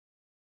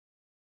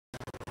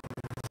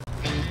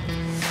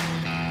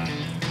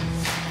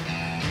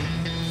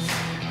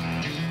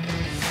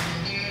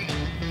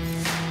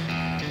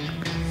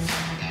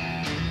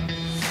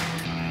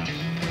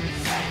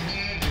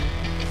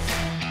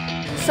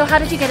So how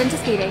did you get into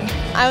skating?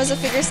 I was a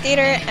figure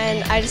skater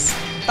and I just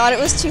thought it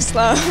was too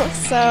slow,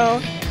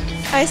 so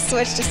I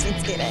switched to speed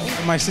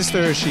skating. My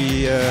sister,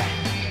 she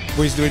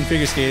was doing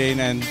figure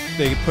skating and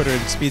they put her in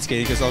speed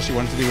skating because all she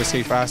wanted to do was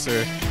skate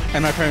faster.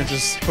 And my parents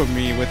just put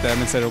me with them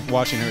instead of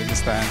watching her in the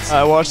stands.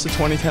 I watched the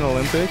 2010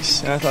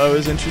 Olympics and I thought it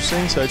was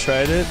interesting, so I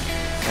tried it.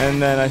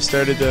 And then I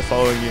started the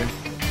following year.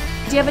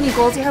 Do you have any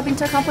goals you're hoping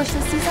to accomplish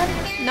this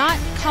season? Not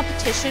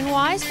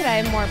competition-wise, but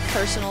I have more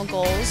personal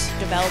goals,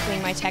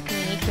 developing my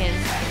technique and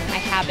my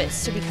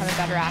habits to become a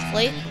better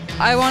athlete.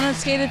 I want to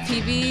skate a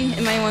PB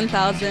in my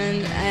 1000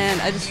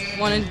 and I just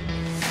want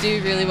to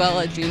do really well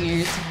at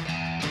juniors.